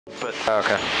But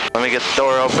okay, let me get the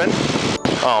door open.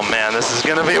 Oh man, this is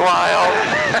gonna be wild.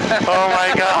 Oh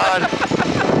my god.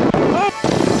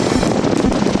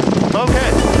 Okay,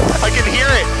 I can hear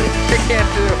it. I can't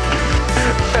do.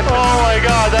 Oh my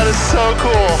god, that is so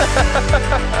cool.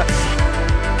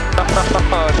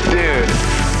 Oh dude,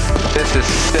 this is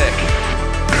sick.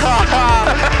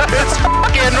 It's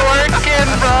fucking working,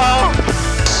 bro.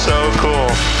 So cool.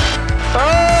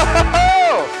 Oh!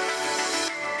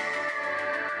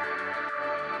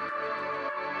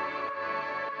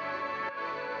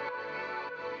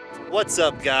 What's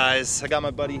up, guys? I got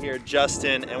my buddy here,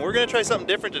 Justin, and we're gonna try something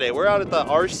different today. We're out at the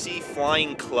RC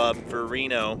Flying Club for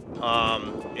Reno,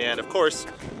 and of course,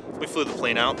 we flew the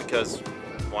plane out because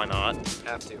why not?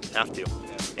 Have to. Have to.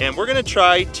 Yeah. And we're gonna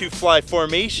try to fly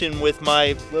formation with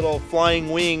my little flying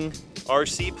wing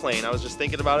RC plane. I was just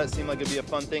thinking about it. Seemed like it'd be a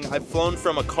fun thing. I've flown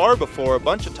from a car before a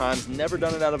bunch of times, never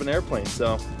done it out of an airplane,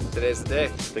 so. Today's the day.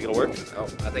 Think it'll work? Oh,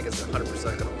 I think it's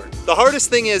 100% gonna work. The hardest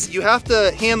thing is you have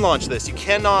to hand launch this. You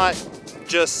cannot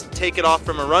just take it off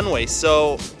from a runway.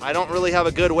 So I don't really have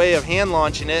a good way of hand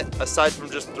launching it aside from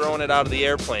just throwing it out of the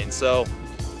airplane. So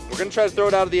we're gonna try to throw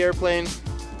it out of the airplane.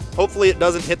 Hopefully it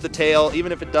doesn't hit the tail.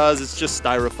 Even if it does, it's just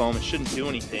styrofoam. It shouldn't do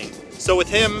anything. So with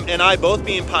him and I both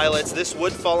being pilots, this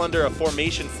would fall under a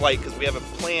formation flight because we have a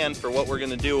plan for what we're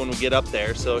gonna do when we get up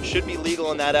there. So it should be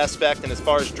legal in that aspect. And as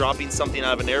far as dropping something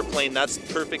out of an airplane, that's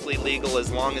perfectly legal as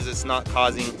long as it's not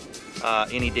causing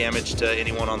any damage to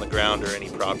anyone on the ground or any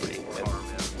property.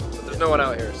 But there's no one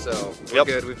out here, so we're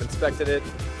good. We've inspected it.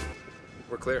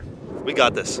 We're clear. We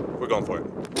got this. We're going for it.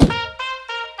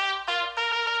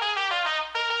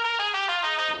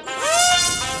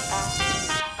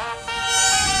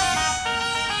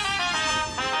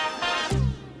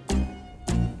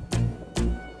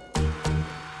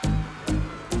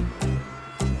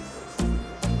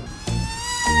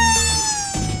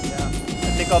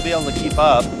 I think I'll be able to keep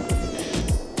up.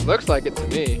 Looks like it to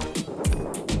me.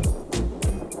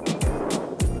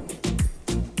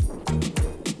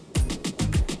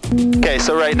 Okay,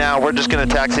 so right now we're just gonna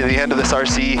taxi to the end of this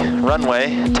RC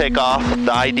runway, take off.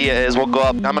 The idea is we'll go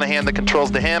up, I'm gonna hand the controls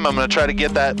to him. I'm gonna try to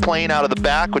get that plane out of the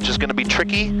back, which is gonna be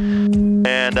tricky,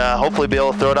 and hopefully be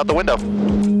able to throw it out the window.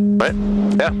 Right?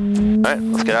 Yeah. All right,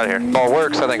 let's get out of here. If all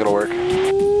works, I think it'll work.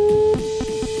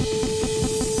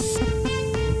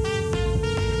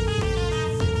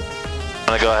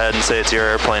 I'm gonna go ahead and say it's your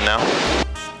airplane now.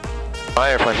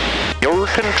 My airplane. Your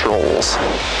controls.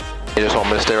 You just want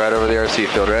me to stay right over the RC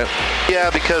field, right? Yeah,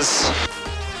 because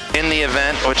in the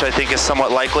event, which I think is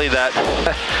somewhat likely that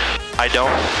I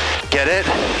don't get it,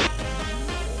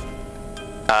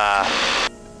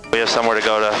 we have somewhere to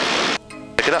go to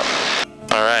pick it up.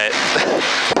 All right.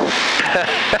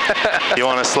 You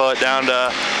want to slow it down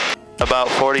to about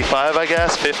 45, I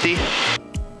guess? 50?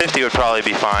 50 would probably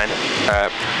be fine. All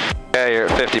right. Yeah, you're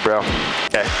at 50, bro.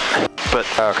 Okay. But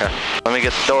okay. Let me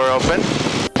get the door open.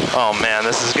 Oh man,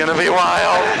 this is gonna be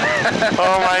wild.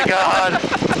 Oh my god.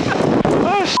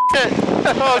 Oh shit.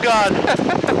 Oh god.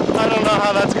 I don't know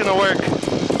how that's gonna work.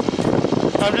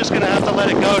 I'm just gonna have to let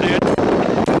it go, dude.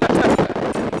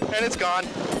 And it's gone.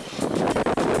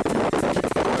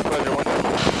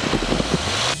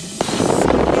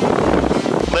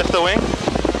 Lift the wing.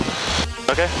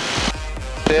 Okay.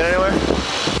 See it anywhere?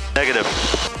 Negative.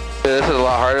 Yeah, this is a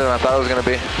lot harder than I thought it was gonna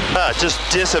be. It just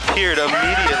disappeared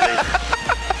immediately.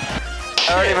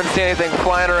 I don't even see anything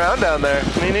flying around down there.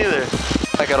 Me neither.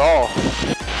 Like at all.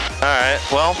 Alright,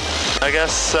 well, I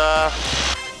guess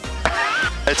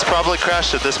it's probably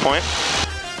crashed at this point.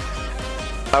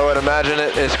 I would imagine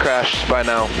it is crashed by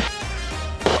now.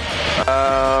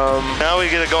 Now we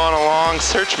get to go on a long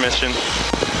search mission.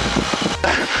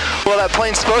 Well, that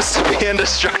plane's supposed to be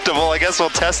indestructible. I guess we'll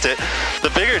test it. The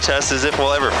bigger test is if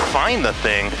we'll ever find the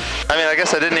thing. I mean, I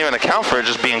guess I didn't even account for it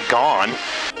just being gone.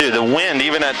 Dude, the wind,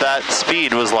 even at that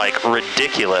speed, was like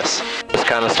ridiculous. Just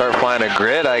kind of start flying a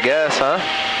grid, I guess, huh?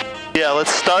 Yeah,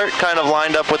 let's start kind of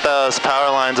lined up with those power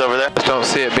lines over there. Just don't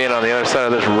see it being on the other side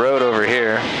of this road over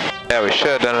here. Yeah, we should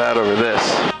have done it out over this.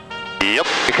 Yep.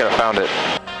 We could have found it.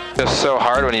 It's so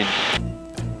hard when you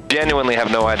genuinely have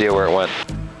no idea where it went.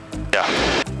 Yeah.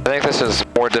 I think this is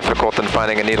more difficult than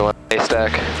finding a needle in a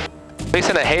haystack. At least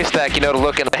in a haystack, you know to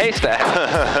look in a haystack.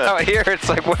 Out here, it's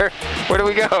like, where do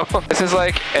we go? This is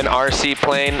like an RC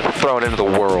plane thrown into the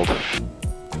world.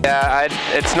 Yeah,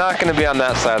 it's not going to be on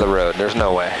that side of the road. There's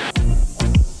no way.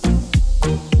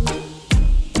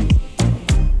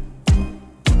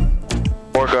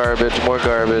 More garbage, more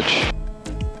garbage.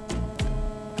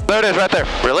 There it is, right there.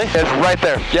 Really? It's right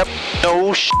there. Yep.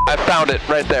 No sh**. I found it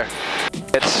right there.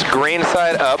 It's green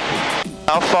side up.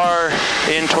 How far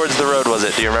in towards the road was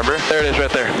it? Do you remember? There it is right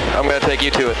there. I'm gonna take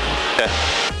you to it. Okay.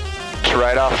 It's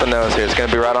right off the nose here. It's gonna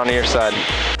be right on your side.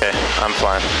 Okay, I'm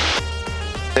flying.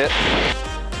 It.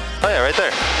 Oh yeah, right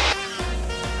there.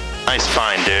 Nice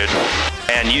find, dude.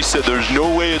 And you said there's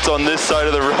no way it's on this side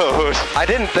of the road. I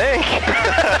didn't think.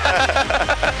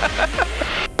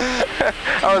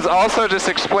 I was also just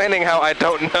explaining how I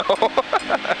don't know.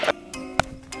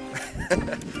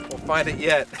 We'll find it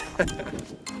yet.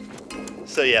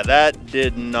 So yeah, that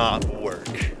did not work.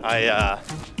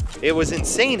 It was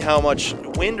insane how much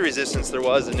wind resistance there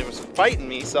was, and it was fighting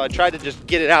me, so I tried to just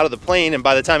get it out of the plane, and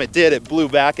by the time it did, it blew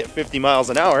back at 50 miles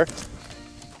an hour.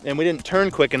 And we didn't turn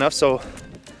quick enough, so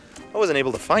I wasn't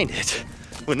able to find it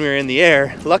when we were in the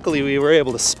air. Luckily, we were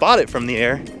able to spot it from the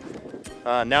air.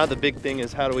 Now the big thing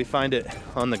is, how do we find it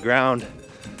on the ground?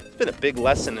 It's been a big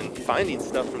lesson in finding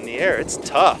stuff from the air. It's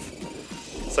tough.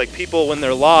 It's like people when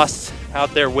they're lost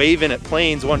out there waving at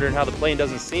planes, wondering how the plane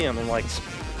doesn't see them. And like,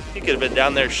 you could have been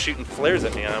down there shooting flares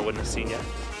at me and I wouldn't have seen you.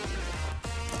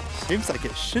 Seems like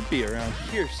it should be around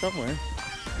here somewhere.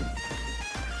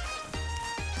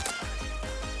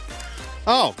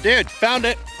 Oh, dude, found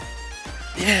it.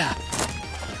 Yeah.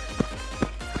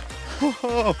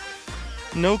 Oh,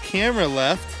 no camera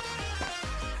left.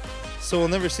 So we'll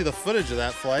never see the footage of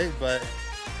that flight, but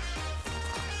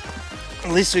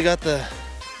at least we got the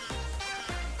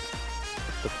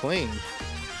plane.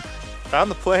 Found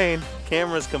the plane.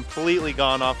 Camera's completely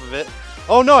gone off of it.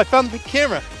 Oh no, I found the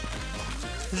camera.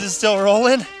 Is it still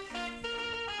rolling?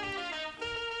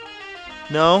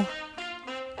 No?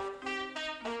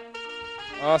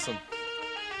 Awesome.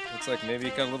 Looks like maybe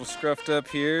it got a little scruffed up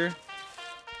here.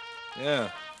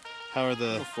 Yeah. How are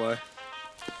It'll the fly.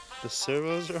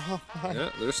 servos are all fine?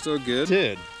 Yeah, they're still good.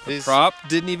 Dude, The these prop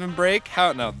didn't even break.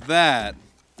 How now that?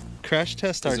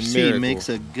 CrashTest That's a RC miracle. makes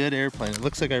a good airplane. It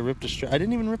looks like I ripped a strap. I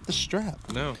didn't even rip the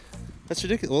strap. No. That's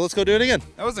ridiculous. Well, let's go do it again.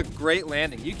 That was a great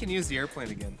landing. You can use the airplane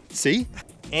again. See?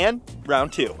 And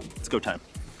round 2. Let's go time.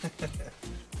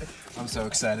 I'm so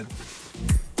excited.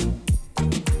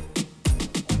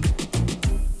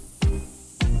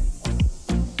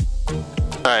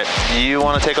 All right, you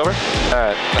want to take over? All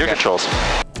right. Your okay. controls.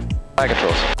 My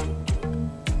controls.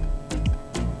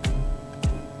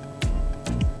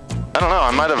 I don't know,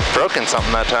 I might have broken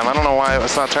something that time. I don't know why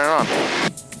it's not turning on.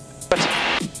 What?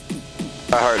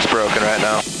 My heart's broken right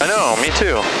now. I know, me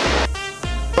too.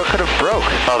 What could have broke?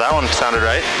 Oh, that one sounded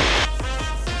right.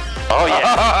 Oh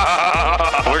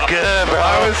yeah. We're good, bro.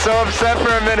 I was so upset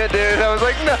for a minute, dude. I was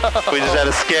like, no. We just had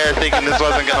a scare thinking this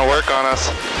wasn't gonna work on us.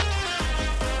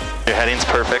 Your heading's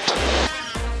perfect.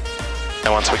 And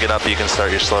once we get up, you can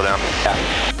start your slowdown. Yeah.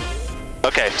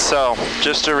 Okay, so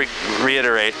just to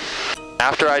reiterate,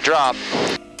 after I drop,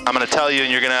 I'm gonna tell you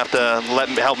and you're gonna have to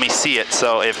help me see it.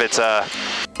 So if it's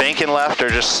banking left or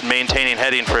just maintaining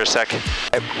heading for a sec,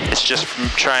 it's just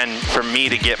trying for me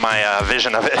to get my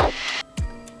vision of it.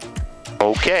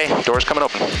 Okay, door's coming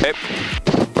open. Okay.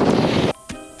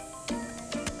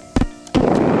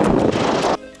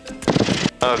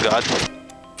 Oh God.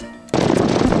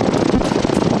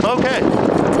 Okay.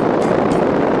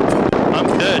 I'm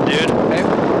good, dude. Okay.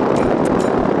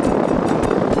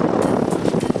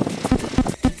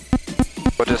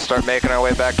 We'll just start making our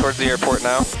way back towards the airport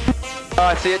now. Oh,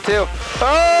 I see it too.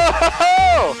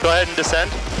 Oh! Go ahead and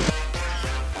descend.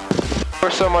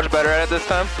 We're so much better at it this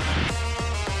time.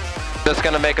 Just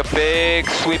gonna make a big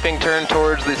sweeping turn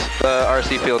towards this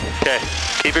RC field. Okay.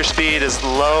 Keep your speed as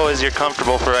low as you're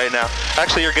comfortable for right now.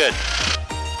 Actually, you're good.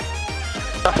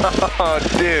 Oh,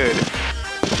 dude.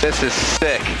 This is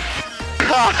sick.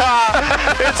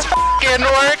 It's f***ing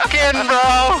working,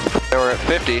 bro. They were at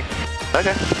 50.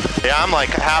 Okay. Yeah, I'm like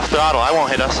half throttle. I won't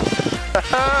hit us.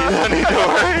 You don't need to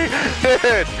worry.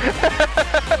 Dude.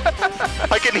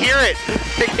 I can hear it.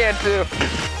 I can too.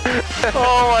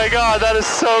 Oh my God, that is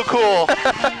so cool.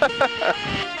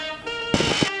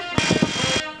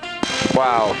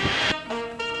 Wow.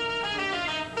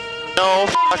 No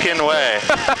fucking way.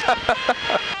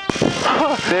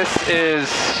 This is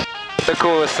the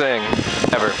coolest thing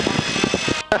ever.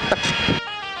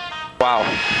 Wow.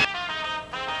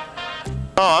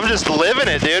 Oh, I'm just living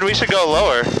it, dude. We should go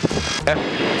lower.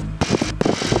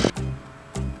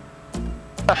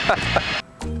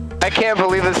 I can't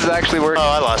believe this is actually working. Oh,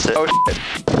 I lost it. Oh, shit.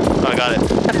 Oh, I got it.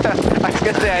 I was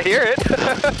gonna say, I hear it.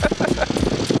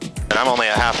 And I'm only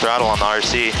at half throttle on the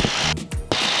RC.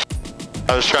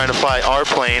 I was trying to fly our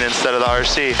plane instead of the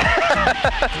RC.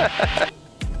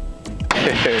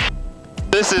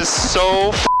 This is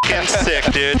so fucking sick,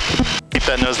 dude. Keep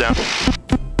that nose down.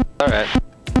 All right.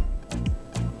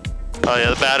 Oh yeah,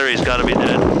 the battery's gotta be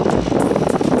dead.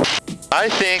 I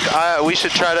think we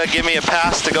should try to give me a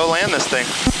pass to go land this thing.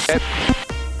 Okay.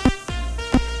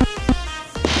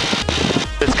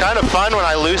 It's kind of fun when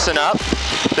I loosen up.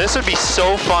 This would be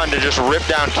so fun to just rip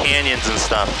down canyons and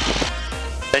stuff.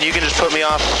 Then you can just put me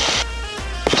off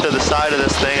to the side of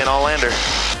this thing and I'll land her.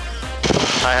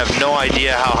 I have no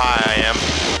idea how high I am.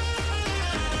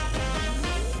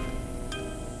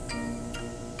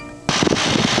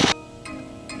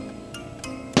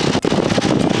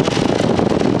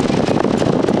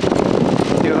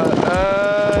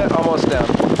 Almost down.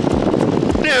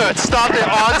 Dude, stopped it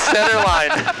on center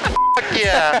line. Fuck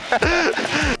yeah.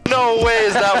 No way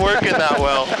is that working that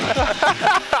well.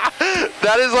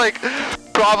 That is like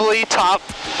probably top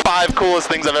 5 coolest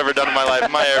things I've ever done in my life.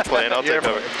 My airplane, I'll take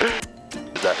over.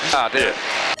 Oh, dude.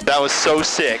 That was so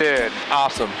sick. Dude,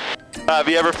 awesome. Have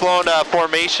you ever flown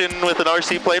formation with an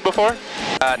RC plane before?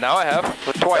 Now I have,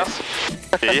 twice.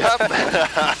 Yep.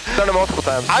 Done it multiple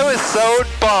times. I was so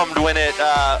bummed when it,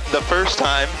 the first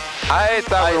time. I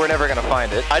thought we were never gonna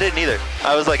find it. I didn't either.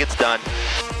 I was like, it's done.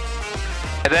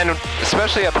 And then,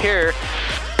 especially up here,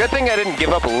 good thing I didn't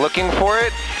give up looking for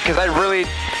it, because I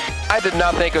did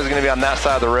not think it was gonna be on that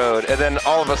side of the road. And then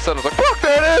all of a sudden, I was like, fuck,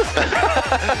 there it is!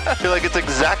 I feel like it's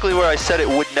exactly where I said it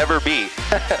would never be.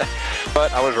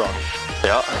 But I was wrong.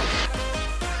 Yeah.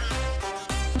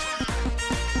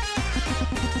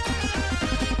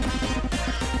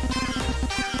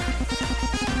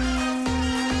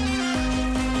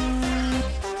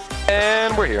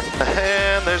 And we're here.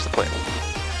 And there's the plane.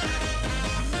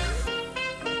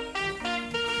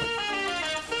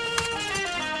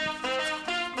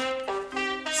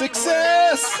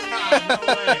 Success!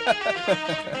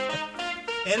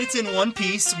 And it's in one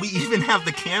piece. We even have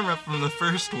the camera from the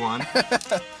first one.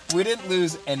 We didn't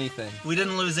lose anything. We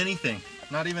didn't lose anything.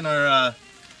 Not even our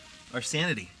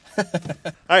sanity. All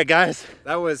right, guys.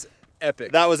 That was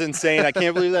epic. That was insane. I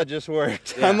can't believe that just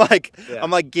worked. Yeah. I'm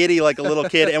like giddy like a little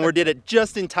kid, and we did it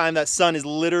just in time. That sun is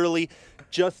literally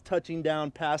just touching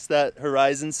down past that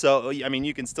horizon. So I mean,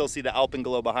 you can still see the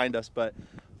alpenglow behind us, but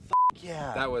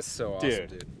yeah. That was so awesome,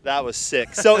 dude. That was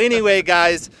sick. So anyway,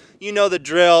 guys, you know the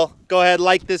drill. Go ahead,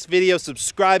 like this video,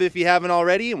 subscribe if you haven't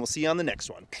already, and we'll see you on the next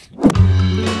one.